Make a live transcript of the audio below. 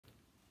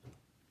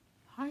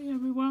Hi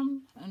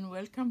everyone and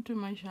welcome to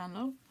my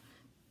channel.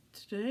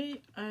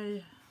 Today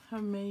I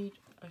have made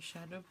a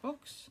shadow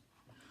box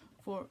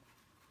for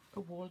a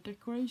wall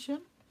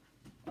decoration.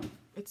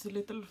 It's a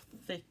little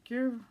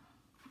thicker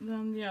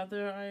than the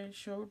other I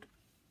showed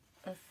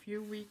a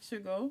few weeks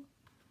ago.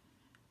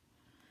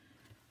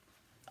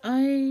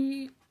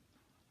 I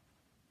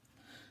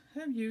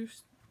have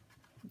used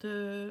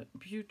the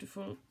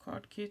beautiful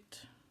card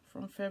kit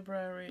from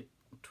February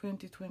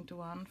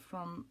 2021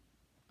 from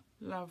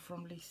Love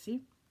from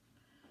Lizzie.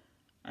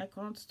 I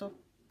can't stop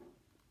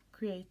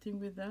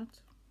creating with that,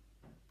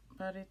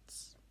 but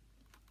it's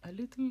a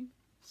little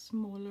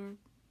smaller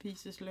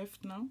pieces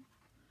left now.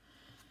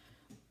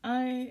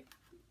 I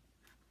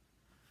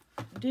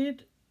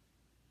did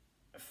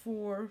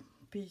 4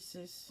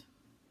 pieces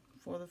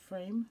for the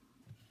frame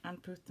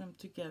and put them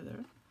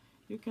together.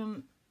 You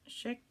can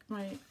check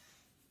my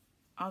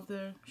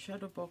other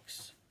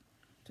Shadowbox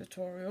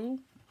tutorial.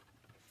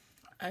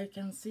 I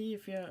can see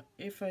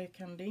if I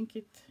can link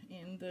it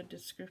in the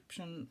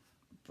description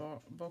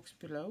box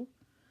below,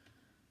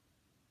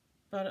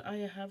 but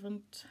I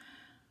haven't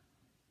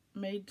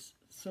made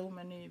so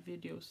many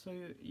videos, so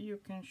you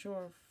can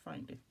sure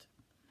find it.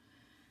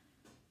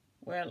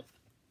 Well,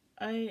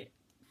 I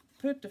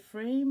put the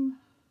frame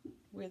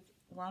with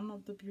one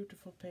of the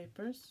beautiful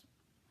papers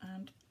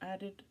and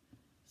added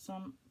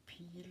some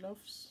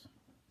peel-offs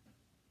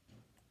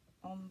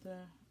on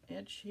the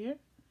edge here,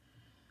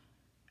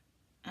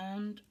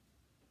 and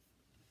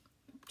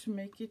to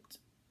make it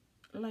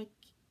like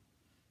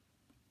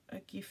a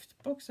gift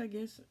box, I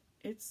guess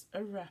it's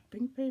a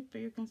wrapping paper,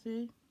 you can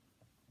see,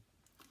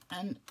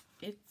 and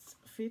it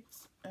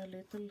fits a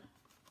little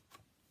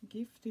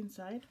gift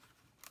inside,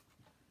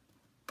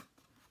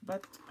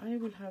 but I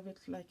will have it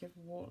like a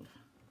wall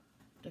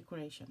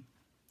decoration.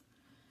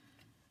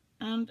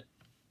 And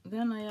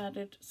then I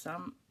added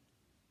some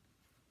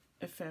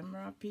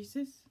ephemera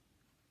pieces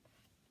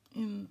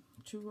in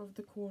 2 of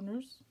the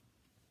corners.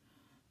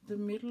 The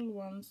middle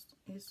one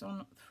is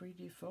on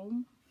 3D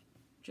foam,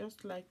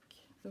 just like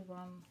the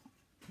one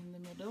in the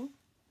middle.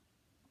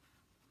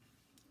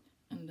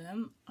 And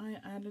then I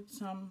added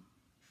some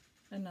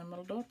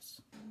enamel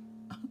dots.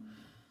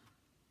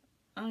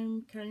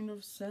 I'm kind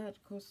of sad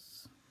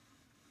because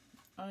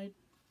I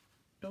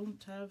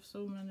don't have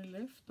so many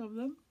left of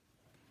them,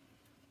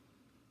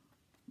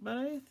 but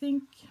I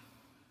think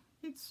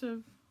it's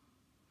a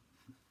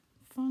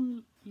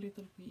fun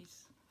little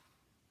piece,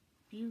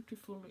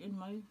 beautiful in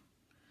my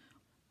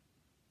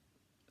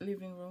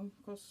living room,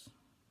 because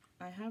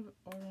I have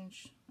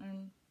orange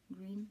and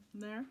green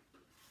there.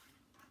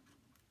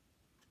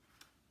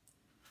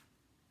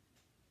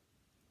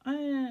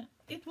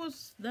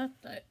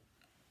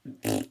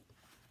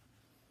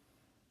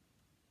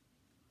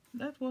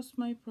 That was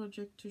my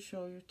project to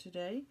show you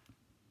today.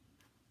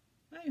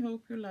 I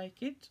hope you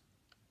like it,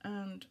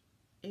 and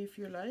if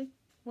you like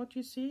what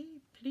you see,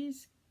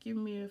 please give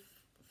me a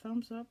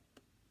thumbs up,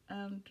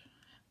 and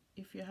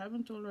if you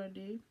haven't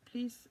already,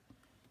 please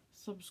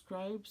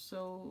subscribe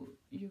so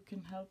you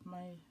can help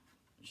my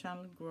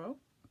channel grow.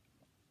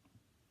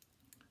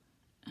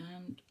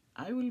 And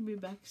I will be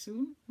back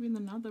soon with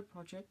another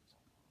project.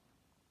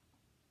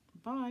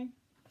 Bye.